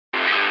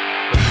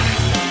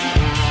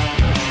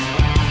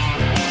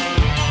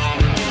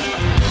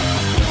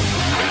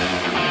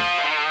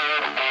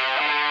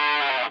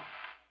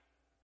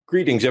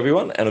Greetings,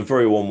 everyone, and a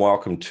very warm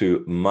welcome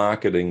to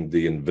Marketing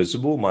the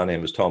Invisible. My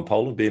name is Tom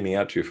Poland, beaming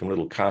out to you from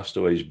little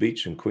Castaways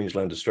Beach in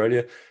Queensland,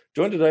 Australia.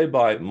 Joined today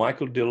by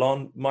Michael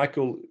DeLon.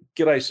 Michael,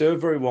 g'day, sir.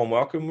 Very warm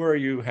welcome. Where are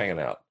you hanging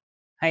out?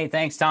 Hey,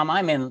 thanks, Tom.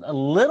 I'm in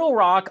Little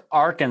Rock,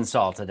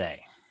 Arkansas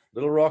today.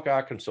 Little Rock,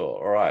 Arkansas.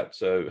 All right.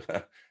 So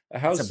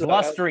how's it's a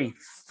blustery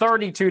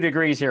 32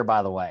 degrees here,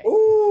 by the way.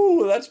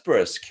 Oh, that's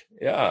brisk.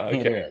 Yeah. Okay.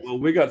 It is. Well,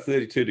 we got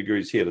 32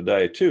 degrees here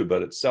today too,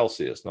 but it's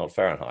Celsius, not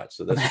Fahrenheit.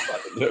 So that's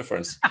quite the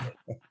difference.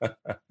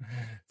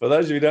 For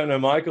those of you who don't know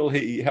Michael,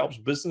 he helps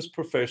business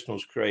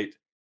professionals create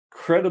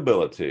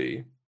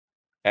credibility,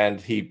 and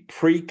he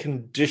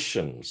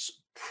preconditions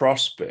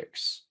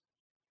prospects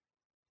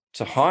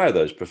to hire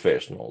those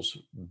professionals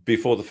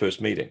before the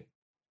first meeting.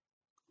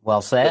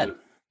 Well said.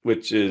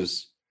 Which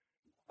is,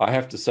 I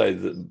have to say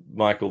that,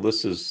 Michael,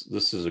 this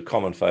is a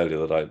common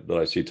failure that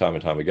I see time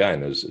and time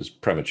again is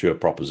premature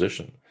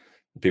proposition.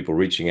 People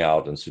reaching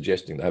out and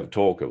suggesting they have a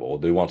talk, or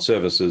they want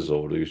services,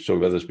 or do you talk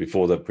about this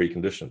before they're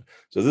preconditioned.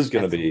 So this is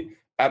going to be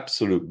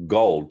absolute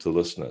gold to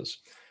listeners.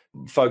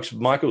 Folks,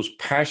 Michael's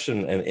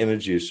passion and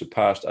energy is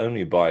surpassed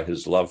only by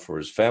his love for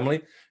his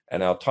family.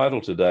 And our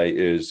title today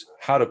is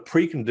How to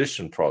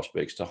Precondition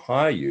Prospects to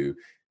Hire You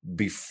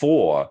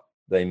Before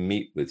They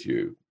Meet with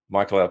You.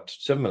 Michael, our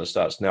 7 minutes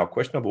starts now.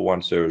 Question number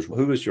one, sir, is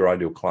who is your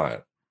ideal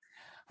client?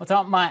 Well,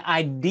 Tom, my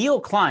ideal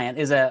client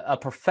is a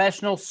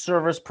professional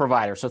service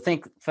provider. So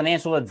think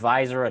financial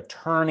advisor,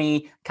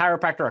 attorney,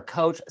 chiropractor, a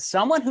coach,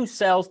 someone who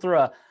sells through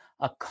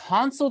a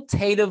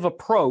consultative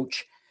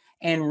approach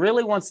and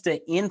really wants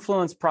to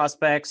influence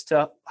prospects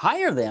to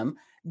hire them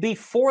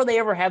before they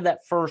ever have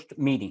that first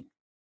meeting.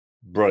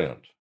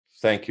 Brilliant.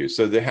 Thank you.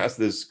 So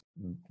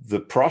the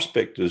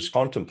prospect is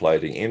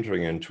contemplating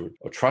entering into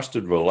a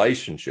trusted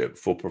relationship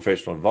for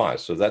professional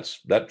advice. So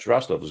that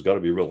trust level has got to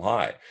be real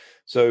high.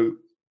 So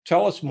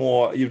tell us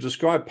more. You've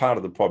described part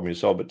of the problem you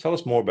solve, but tell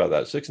us more about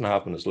that.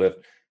 6.5 minutes left.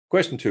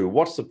 Question 2,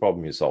 what's the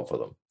problem you solve for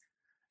them?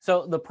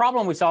 So the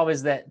problem we solve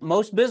is that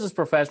most business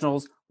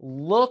professionals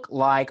look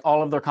like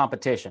all of their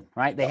competition,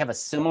 right? They have a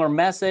similar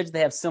message. They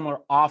have similar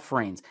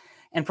offerings.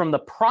 And from the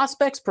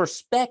prospect's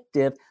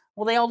perspective,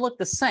 well, they all look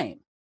the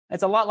same.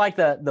 It's a lot like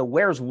the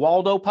Where's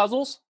Waldo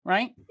puzzles,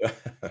 right?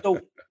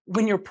 So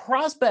when your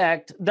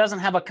prospect doesn't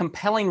have a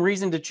compelling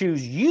reason to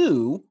choose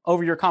you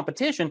over your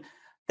competition,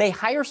 they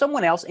hire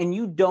someone else and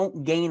you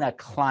don't gain a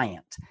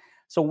client.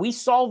 So we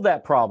solve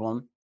that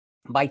problem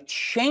by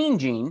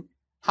changing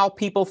how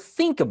people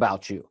think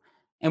about you.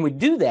 And we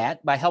do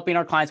that by helping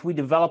our clients. We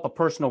develop a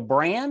personal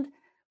brand,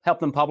 help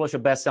them publish a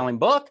best-selling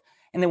book,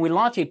 and then we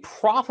launch a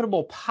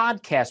profitable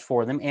podcast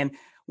for them. And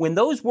when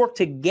those work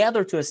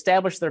together to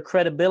establish their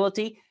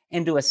credibility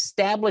and to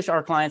establish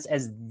our clients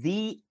as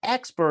the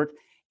expert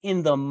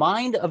in the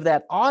mind of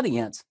that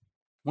audience,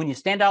 when you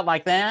stand out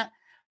like that,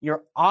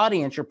 your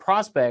audience, your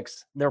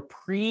prospects, they're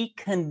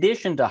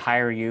preconditioned to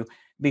hire you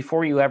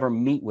before you ever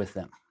meet with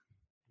them.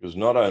 Because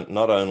not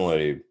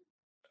only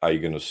are you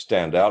going to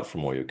stand out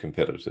from all your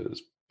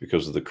competitors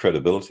because of the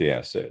credibility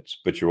assets,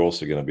 but you're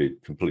also going to be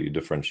completely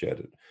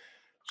differentiated.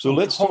 So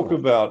let's talk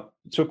about,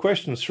 so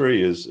question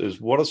 3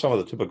 is what are some of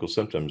the typical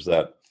symptoms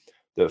that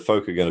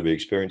folk are going to be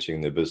experiencing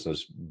in their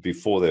business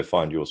before they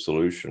find your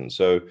solution?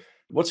 So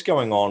what's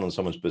going on in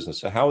someone's business?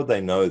 So how would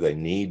they know they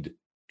need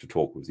to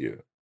talk with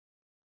you?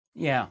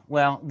 Yeah,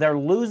 well, they're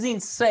losing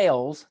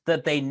sales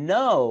that they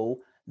know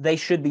they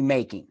should be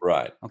making.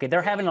 Right. Okay,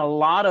 they're having a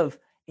lot of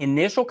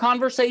initial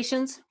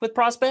conversations with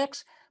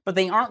prospects, but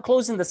they aren't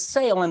closing the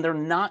sale and they're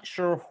not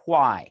sure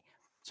why.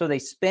 So they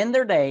spend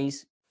their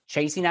days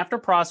chasing after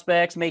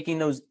prospects, making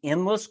those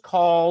endless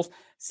calls,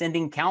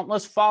 sending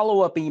countless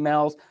follow-up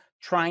emails,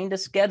 trying to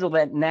schedule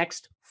that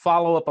next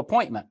follow-up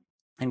appointment.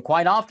 And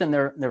quite often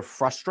they're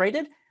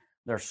frustrated,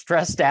 they're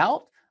stressed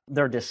out,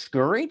 they're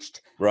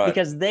discouraged, right,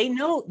 because they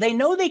know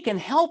they can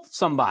help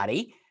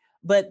somebody,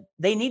 but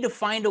they need to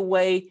find a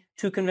way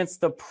to convince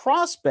the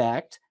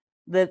prospect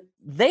that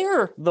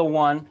they're the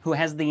one who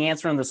has the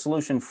answer and the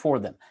solution for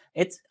them.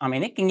 It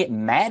can get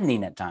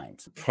maddening at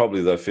times.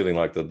 Probably they're feeling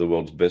like they're the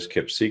world's best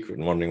kept secret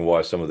and wondering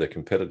why some of their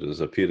competitors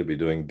appear to be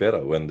doing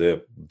better when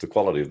the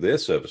quality of their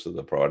service that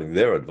they're providing,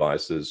 their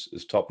advice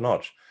is top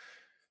notch.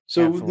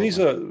 So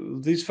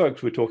Absolutely. these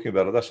folks we're talking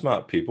about, they're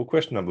smart people.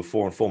 Question number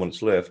 4 and 4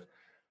 minutes left.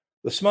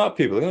 The smart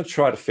people are going to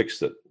try to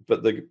fix it,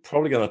 but they're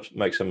probably going to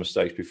make some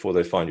mistakes before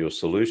they find your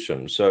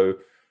solution. So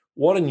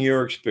what, in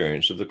your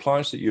experience of the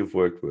clients that you've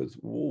worked with,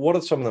 what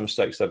are some of the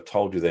mistakes they've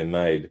told you they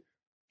made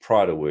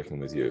prior to working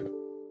with you?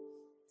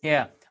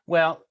 Yeah,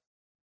 well,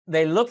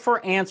 they look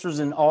for answers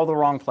in all the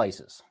wrong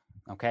places.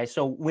 Okay,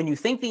 so when you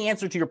think the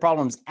answer to your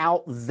problem's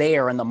out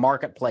there in the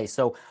marketplace,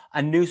 so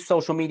a new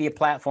social media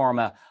platform,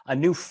 a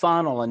new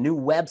funnel, a new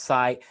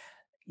website,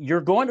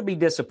 you're going to be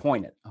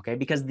disappointed, okay?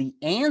 Because the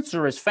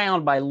answer is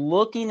found by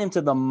looking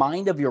into the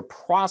mind of your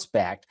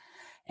prospect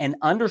and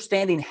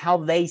understanding how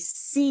they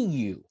see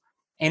you.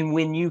 And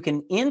when you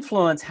can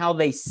influence how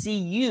they see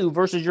you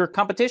versus your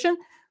competition,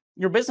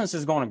 your business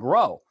is going to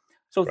grow.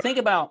 So think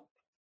about,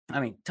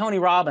 Tony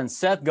Robbins,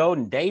 Seth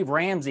Godin, Dave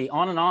Ramsey,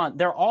 on and on.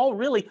 They're all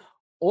really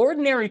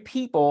ordinary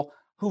people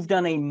who've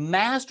done a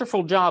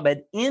masterful job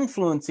at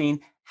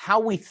influencing how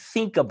we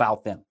think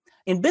about them.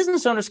 And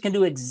business owners can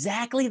do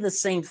exactly the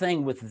same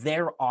thing with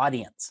their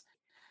audience.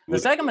 The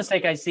second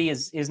mistake I see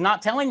is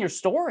not telling your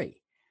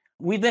story.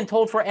 We've been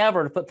told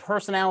forever to put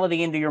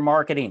personality into your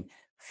marketing.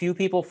 Few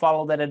people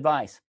follow that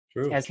advice.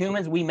 True. As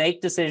humans, we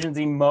make decisions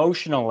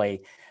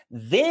emotionally.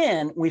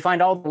 Then we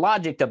find all the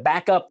logic to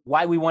back up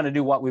why we want to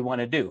do what we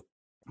want to do.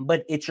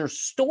 But it's your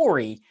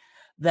story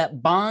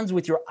that bonds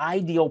with your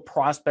ideal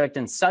prospect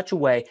in such a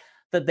way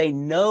that they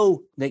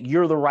know that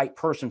you're the right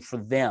person for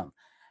them.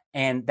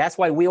 And that's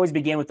why we always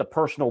begin with the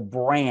personal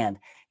brand.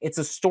 It's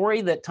a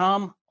story that,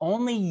 Tom,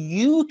 only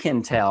you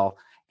can tell.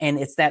 And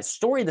it's that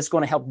story that's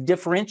going to help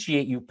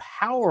differentiate you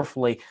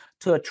powerfully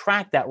to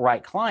attract that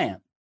right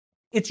client.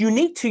 It's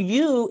unique to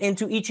you and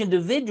to each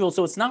individual.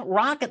 So it's not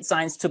rocket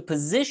science to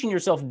position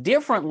yourself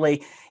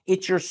differently.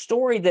 It's your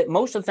story that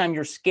most of the time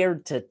you're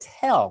scared to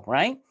tell,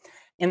 right?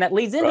 And that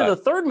leads into the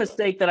third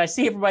mistake that I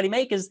see everybody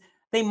make is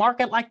they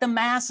market like the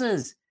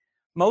masses.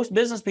 Most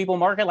business people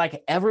market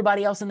like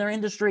everybody else in their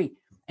industry.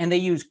 And they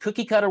use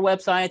cookie cutter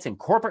websites and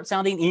corporate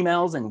sounding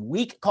emails and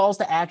weak calls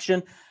to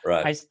action.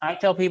 Right. I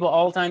tell people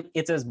all the time,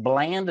 it's as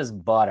bland as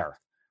butter.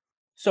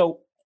 So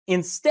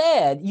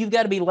instead, you've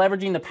got to be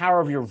leveraging the power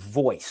of your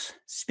voice,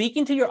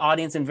 speaking to your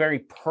audience in very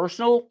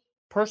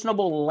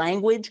personable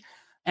language,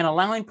 and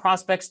allowing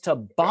prospects to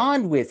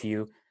bond with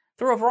you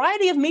through a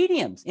variety of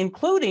mediums,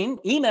 including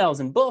emails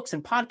and books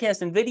and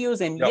podcasts and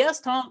videos. And yes,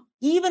 Tom,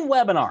 even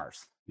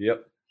webinars.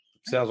 Yep.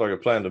 Sounds like a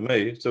plan to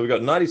me. So we've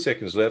got 90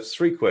 seconds left.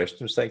 3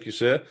 questions. Thank you,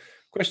 sir.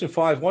 Question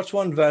 5, what's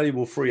one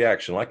valuable free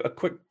action, like a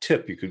quick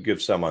tip you could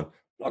give someone?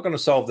 Not going to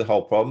solve the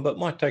whole problem, but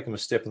might take them a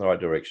step in the right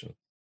direction.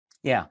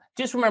 Yeah.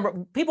 Just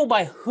remember, people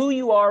buy who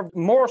you are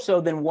more so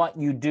than what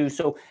you do.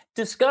 So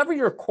discover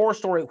your core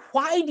story.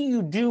 Why do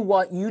you do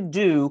what you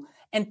do?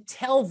 And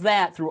tell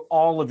that through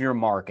all of your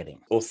marketing.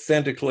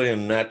 Authentically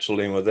and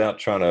naturally, and without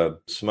trying to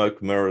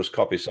smoke mirrors,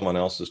 copy someone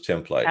else's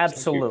template.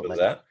 Absolutely. Thank you for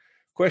that.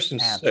 Question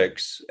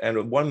 6,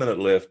 and 1 minute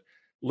left.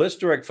 Let's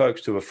direct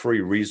folks to a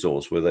free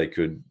resource where they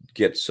could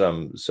get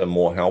some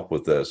more help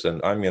with this. And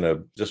I'm going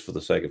to, just for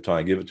the sake of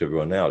time, give it to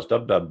everyone now. It's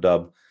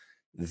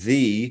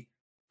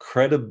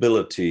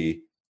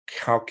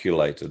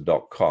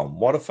www.thecredibilitycalculator.com.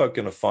 What are folk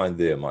going to find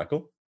there,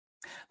 Michael?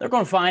 They're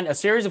going to find a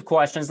series of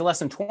questions, less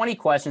than 20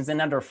 questions.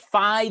 In under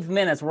 5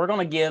 minutes, we're going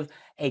to give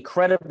a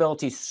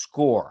credibility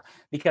score,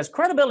 because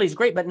credibility is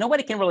great, but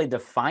nobody can really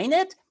define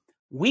it.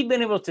 We've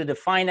been able to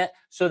define it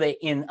so that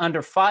in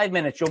under 5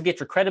 minutes, you'll get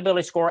your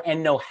credibility score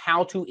and know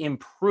how to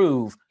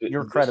improve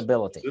your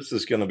credibility. This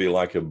is going to be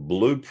like a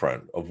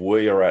blueprint of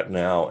where you're at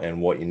now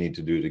and what you need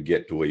to do to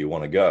get to where you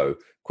want to go.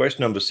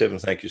 Question number 7.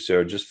 Thank you,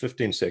 Sarah. Just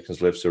 15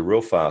 seconds left. So real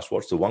fast.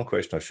 What's the one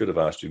question I should have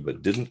asked you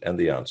but didn't, and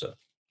the answer?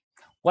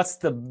 What's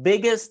the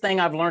biggest thing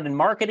I've learned in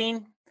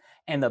marketing?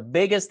 And the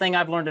biggest thing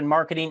I've learned in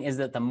marketing is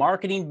that the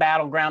marketing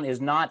battleground is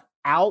not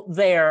out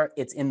there.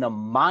 It's in the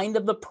mind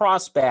of the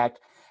prospect.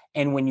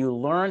 And when you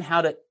learn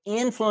how to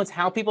influence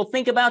how people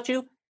think about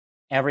you,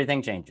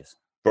 everything changes.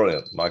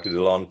 Brilliant. Michael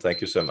DeLon, thank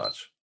you so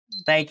much.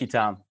 Thank you,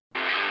 Tom.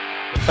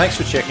 Thanks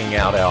for checking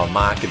out our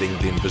Marketing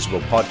the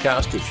Invisible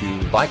podcast. If you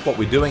like what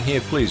we're doing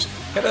here, please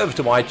head over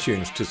to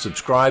iTunes to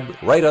subscribe,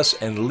 rate us,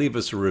 and leave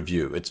us a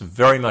review. It's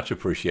very much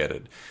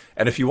appreciated.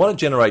 And if you want to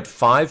generate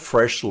 5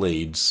 fresh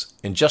leads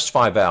in just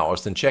 5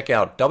 hours, then check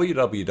out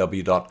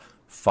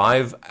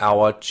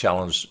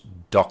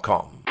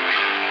www.5hourchallenge.com.